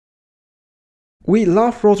We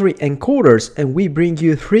love rotary encoders, and we bring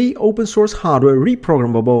you 3 open source hardware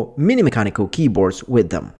reprogrammable mini mechanical keyboards with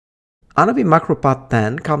them. ANAVI Macro Pad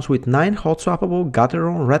 10 comes with 9 hot-swappable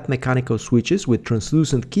Gateron red mechanical switches with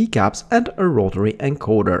translucent keycaps and a rotary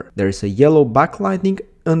encoder. There is a yellow backlighting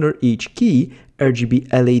under each key,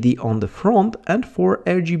 RGB LED on the front, and 4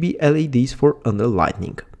 RGB LEDs for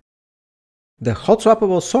underlighting. The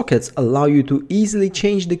hot-swappable sockets allow you to easily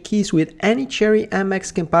change the keys with any Cherry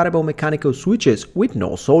MX compatible mechanical switches with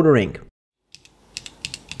no soldering.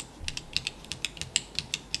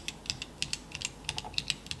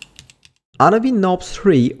 ANAVI Knobs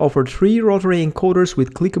 3 offered 3 rotary encoders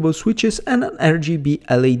with clickable switches and an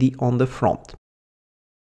RGB LED on the front.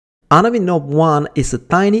 ANAVI Knob 1 is a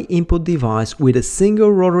tiny input device with a single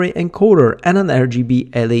rotary encoder and an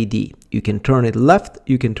RGB LED. You can turn it left,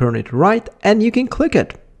 you can turn it right, and you can click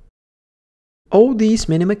it. All these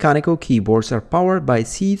mini mechanical keyboards are powered by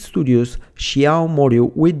Seeed Studio's XIAO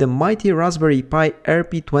module with the mighty Raspberry Pi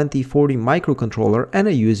RP2040 microcontroller and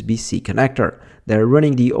a USB-C connector. They are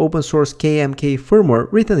running the open source KMK firmware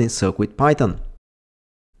written in CircuitPython.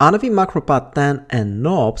 ANAVI Macro Pad 10 and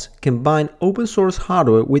Knobs combine open source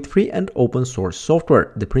hardware with free and open source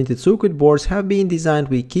software. The printed circuit boards have been designed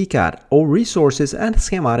with KiCad. All resources and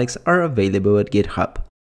schematics are available at GitHub.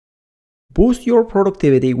 Boost your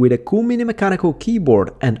productivity with a cool mini mechanical keyboard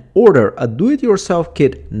and order a do-it-yourself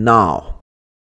kit now!